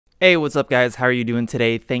Hey, what's up guys? How are you doing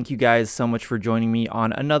today? Thank you guys so much for joining me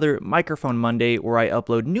on another Microphone Monday where I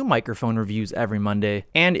upload new microphone reviews every Monday.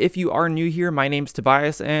 And if you are new here, my name's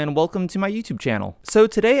Tobias and welcome to my YouTube channel. So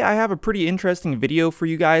today I have a pretty interesting video for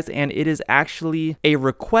you guys, and it is actually a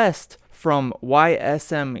request from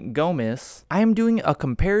YSM Gomez. I am doing a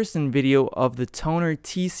comparison video of the Tonor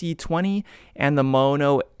TC20 and the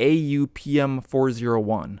Maono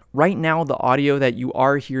AU-PM401. Right now, the audio that you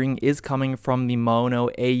are hearing is coming from the Maono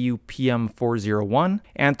AU-PM401,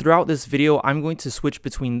 and throughout this video, I'm going to switch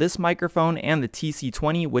between this microphone and the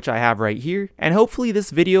TC20, which I have right here, and hopefully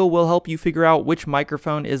this video will help you figure out which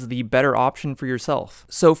microphone is the better option for yourself.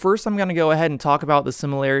 So first, I'm going to go ahead and talk about the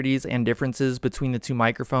similarities and differences between the two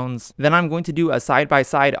microphones. Then I'm going to do a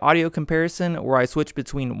side-by-side audio comparison where I switch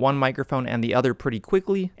between one microphone and the other pretty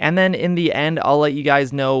quickly, and then in the end I'll let you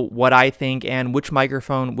guys know what I think and which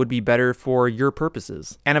microphone would be better for your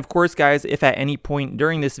purposes. And of course guys, if at any point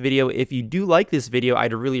during this video, if you do like this video,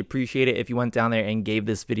 I'd really appreciate it if you went down there and gave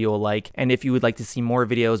this video a like. And if you would like to see more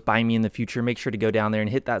videos by me in the future, make sure to go down there and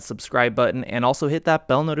hit that subscribe button and also hit that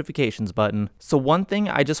bell notifications button. So one thing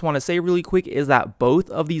I just want to say really quick is that both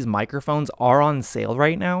of these microphones are on sale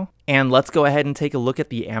right now. And let's go ahead and take a look at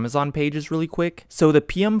the Amazon pages really quick. So the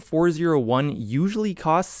PM401 usually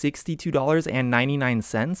costs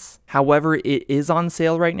 $62.99. However, it is on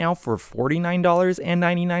sale right now for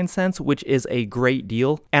 $49.99, which is a great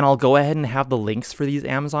deal. And I'll go ahead and have the links for these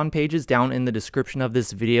Amazon pages down in the description of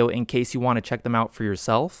this video in case you want to check them out for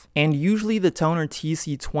yourself. And usually the Tonor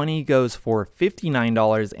TC20 goes for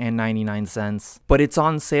 $59.99, but it's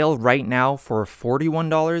on sale right now for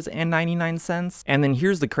 $41.99. And then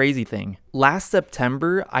here's the crazy thing. Last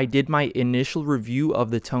September, I did my initial review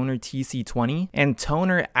of the Tonor TC20, and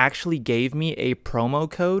Tonor actually gave me a promo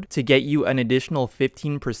code to get you an additional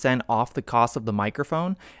 15% off the cost of the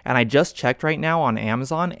microphone. And I just checked right now on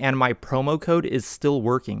Amazon, and my promo code is still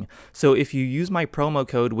working. So if you use my promo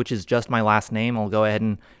code, which is just my last name, I'll go ahead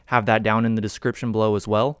and have that down in the description below as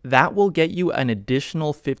well. That will get you an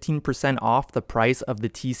additional 15% off the price of the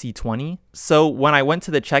TC20. So when I went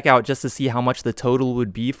to the checkout just to see how much the total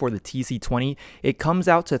would be for the TC20, it comes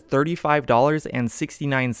out to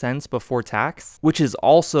 $35.69 before tax, which is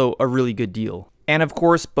also a really good deal. And of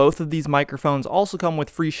course, both of these microphones also come with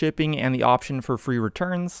free shipping and the option for free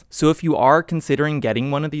returns. So if you are considering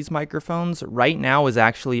getting one of these microphones, right now is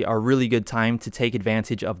actually a really good time to take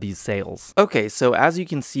advantage of these sales. Okay, so as you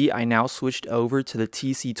can see, I now switched over to the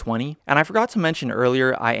TC20. And I forgot to mention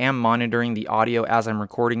earlier, I am monitoring the audio as I'm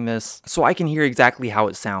recording this, so I can hear exactly how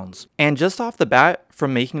it sounds. And just off the bat,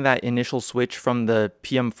 from making that initial switch from the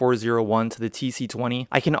PM401 to the TC20,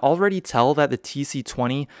 I can already tell that the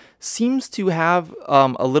TC20 seems to have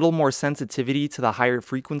a little more sensitivity to the higher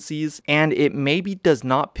frequencies, and it maybe does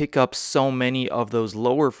not pick up so many of those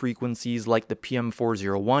lower frequencies like the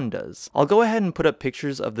PM401 does. I'll go ahead and put up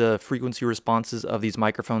pictures of the frequency responses of these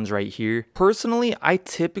microphones right here. Personally, I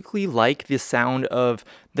typically like the sound of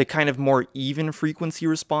the kind of more even frequency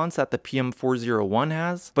response that the PM401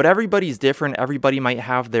 has, but everybody's different. Everybody might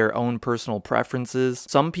have their own personal preferences.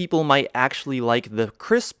 Some people might actually like the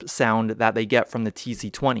crisp sound that they get from the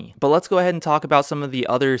TC20. But let's go ahead and talk about some of the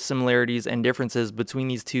other similarities and differences between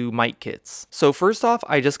these two mic kits. So first off,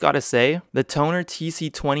 I just gotta say, the Tonor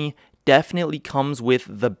TC20 definitely comes with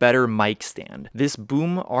the better mic stand. This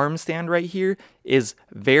boom arm stand right here is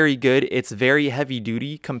very good. It's very heavy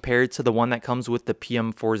duty compared to the one that comes with the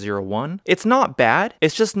PM401. It's not bad.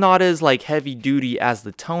 It's just not as like heavy duty as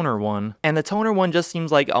the Tonor one. And the Tonor one just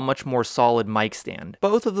seems like a much more solid mic stand.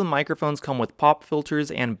 Both of the microphones come with pop filters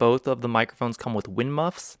and both of the microphones come with wind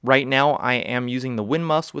muffs. Right now I am using the wind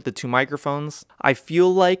muffs with the two microphones. I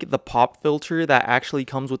feel like the pop filter that actually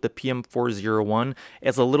comes with the PM401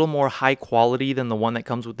 is a little more high quality than the one that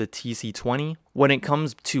comes with the TC20. When it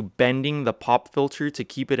comes to bending the pop filter to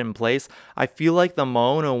keep it in place, I feel like the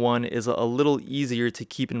Maono one is a little easier to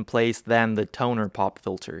keep in place than the Tonor pop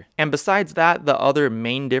filter. And besides that, the other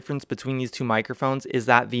main difference between these two microphones is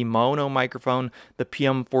that the Maono microphone, the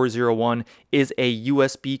PM401, is a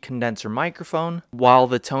USB condenser microphone, while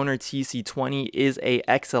the Tonor TC20 is a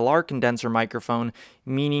XLR condenser microphone,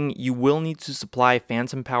 meaning you will need to supply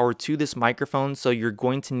phantom power to this microphone, so you're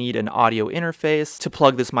going to need an audio interface to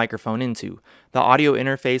plug this microphone into. The audio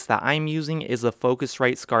interface that I'm using is a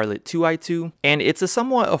Focusrite Scarlett 2i2, and it's a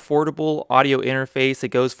somewhat affordable audio interface. It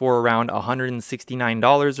goes for around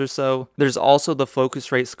 $169 or so. There's also the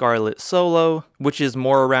Focusrite Scarlett Solo, which is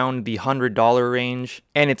more around the $100 range,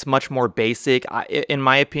 and it's much more basic. In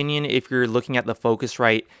my opinion, if you're looking at the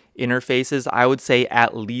Focusrite interfaces, I would say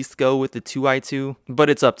at least go with the 2i2, but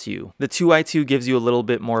it's up to you. The 2i2 gives you a little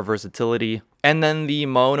bit more versatility. And then the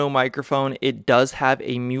Maono microphone, it does have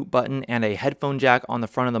a mute button and a headphone jack on the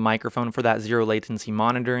front of the microphone for that zero latency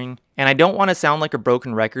monitoring. And I don't want to sound like a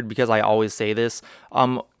broken record because I always say this.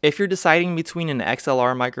 If you're deciding between an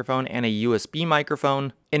XLR microphone and a USB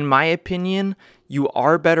microphone, in my opinion, you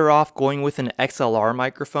are better off going with an XLR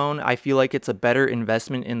microphone. I feel like it's a better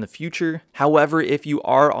investment in the future. However, if you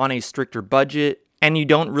are on a stricter budget, and you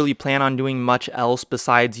don't really plan on doing much else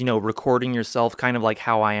besides, recording yourself kind of like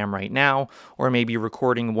how I am right now, or maybe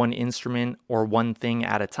recording one instrument or one thing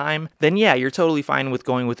at a time, then yeah, you're totally fine with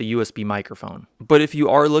going with a USB microphone. But if you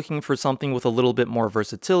are looking for something with a little bit more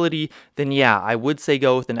versatility, then yeah, I would say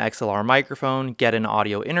go with an XLR microphone, get an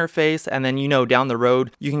audio interface, and then, down the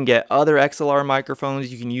road, you can get other XLR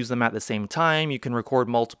microphones, you can use them at the same time, you can record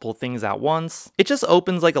multiple things at once. It just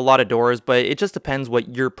opens like a lot of doors, but it just depends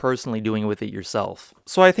what you're personally doing with it yourself.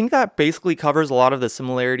 So I think that basically covers a lot of the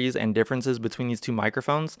similarities and differences between these two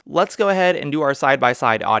microphones. Let's go ahead and do our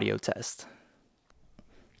side-by-side audio test.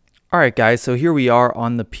 Alright guys, so here we are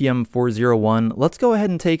on the PM401. Let's go ahead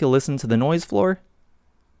and take a listen to the noise floor.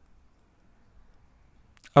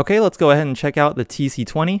 Okay, let's go ahead and check out the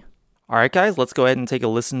TC20. Alright guys, let's go ahead and take a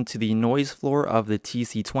listen to the noise floor of the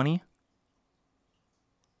TC20.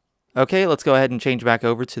 Okay, let's go ahead and change back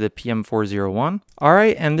over to the PM401.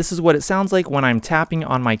 Alright, and this is what it sounds like when I'm tapping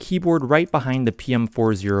on my keyboard right behind the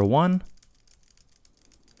PM401.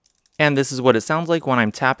 And this is what it sounds like when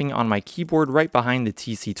I'm tapping on my keyboard right behind the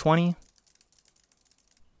TC20.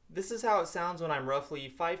 This is how it sounds when I'm roughly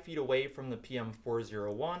 5 feet away from the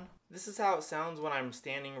PM401. This is how it sounds when I'm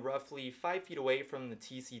standing roughly 5 feet away from the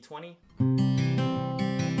TC20.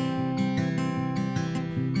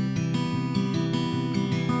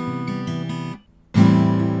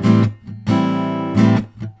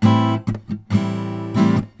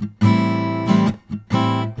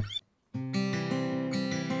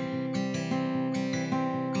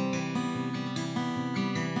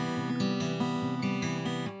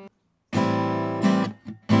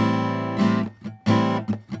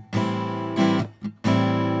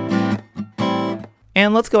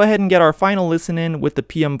 And let's go ahead and get our final listen in with the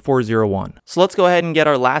PM401. So let's go ahead and get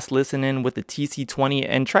our last listen in with the TC20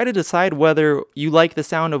 and try to decide whether you like the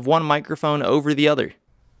sound of one microphone over the other.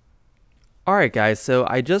 Alright guys, so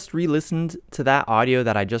I just re-listened to that audio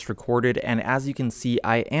that I just recorded, and as you can see,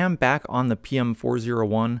 I am back on the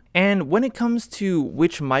PM401. And when it comes to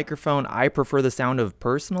which microphone I prefer the sound of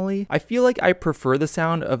personally, I feel like I prefer the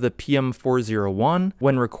sound of the PM401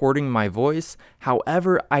 when recording my voice.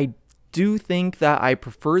 However, I do think that I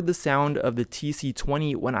preferred the sound of the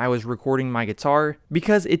TC20 when I was recording my guitar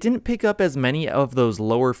because it didn't pick up as many of those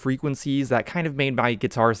lower frequencies that kind of made my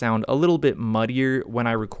guitar sound a little bit muddier when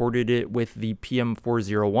I recorded it with the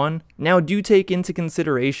PM401. Now do take into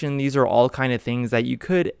consideration these are all kind of things that you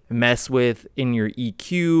could mess with in your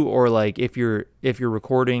EQ, or like if you're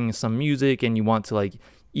recording some music and you want to like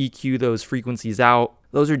EQ those frequencies out.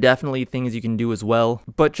 Those are definitely things you can do as well,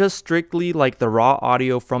 but just strictly like the raw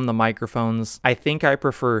audio from the microphones, I think I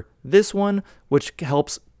prefer this one, which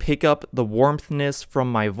helps pick up the warmthness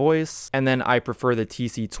from my voice, and then I prefer the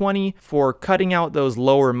TC20 for cutting out those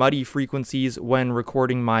lower muddy frequencies when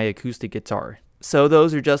recording my acoustic guitar. So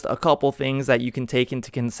those are just a couple things that you can take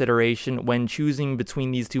into consideration when choosing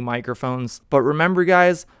between these two microphones. But remember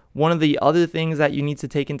guys, one of the other things that you need to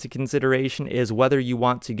take into consideration is whether you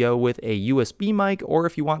want to go with a USB mic or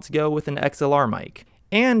if you want to go with an XLR mic.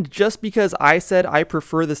 And just because I said I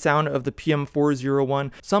prefer the sound of the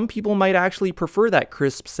PM401, some people might actually prefer that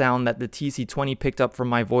crisp sound that the TC20 picked up from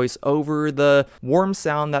my voice over the warm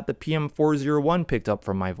sound that the PM401 picked up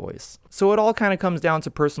from my voice. So it all kind of comes down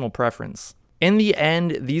to personal preference. In the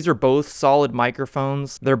end, these are both solid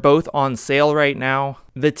microphones. They're both on sale right now.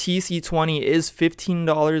 The TC20 is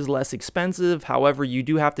 $15 less expensive, however, you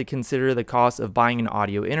do have to consider the cost of buying an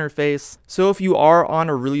audio interface. So if you are on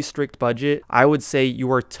a really strict budget, I would say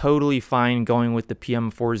you are totally fine going with the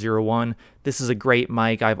PM401. This is a great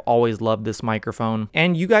mic. I've always loved this microphone.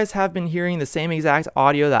 And you guys have been hearing the same exact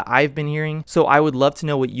audio that I've been hearing, so I would love to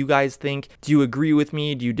know what you guys think. Do you agree with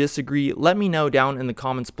me? Do you disagree? Let me know down in the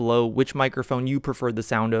comments below which microphone you prefer the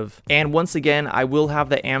sound of. And once again, I will have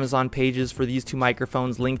the Amazon pages for these two microphones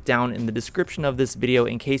linked down in the description of this video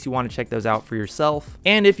in case you want to check those out for yourself.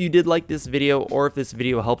 And if you did like this video, or if this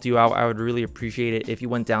video helped you out, I would really appreciate it if you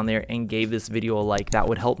went down there and gave this video a like. That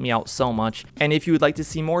would help me out so much. And if you would like to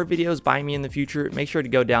see more videos by me in the future, make sure to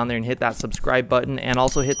go down there and hit that subscribe button and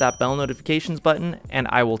also hit that bell notifications button, and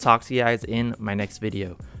I will talk to you guys in my next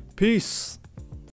video. Peace!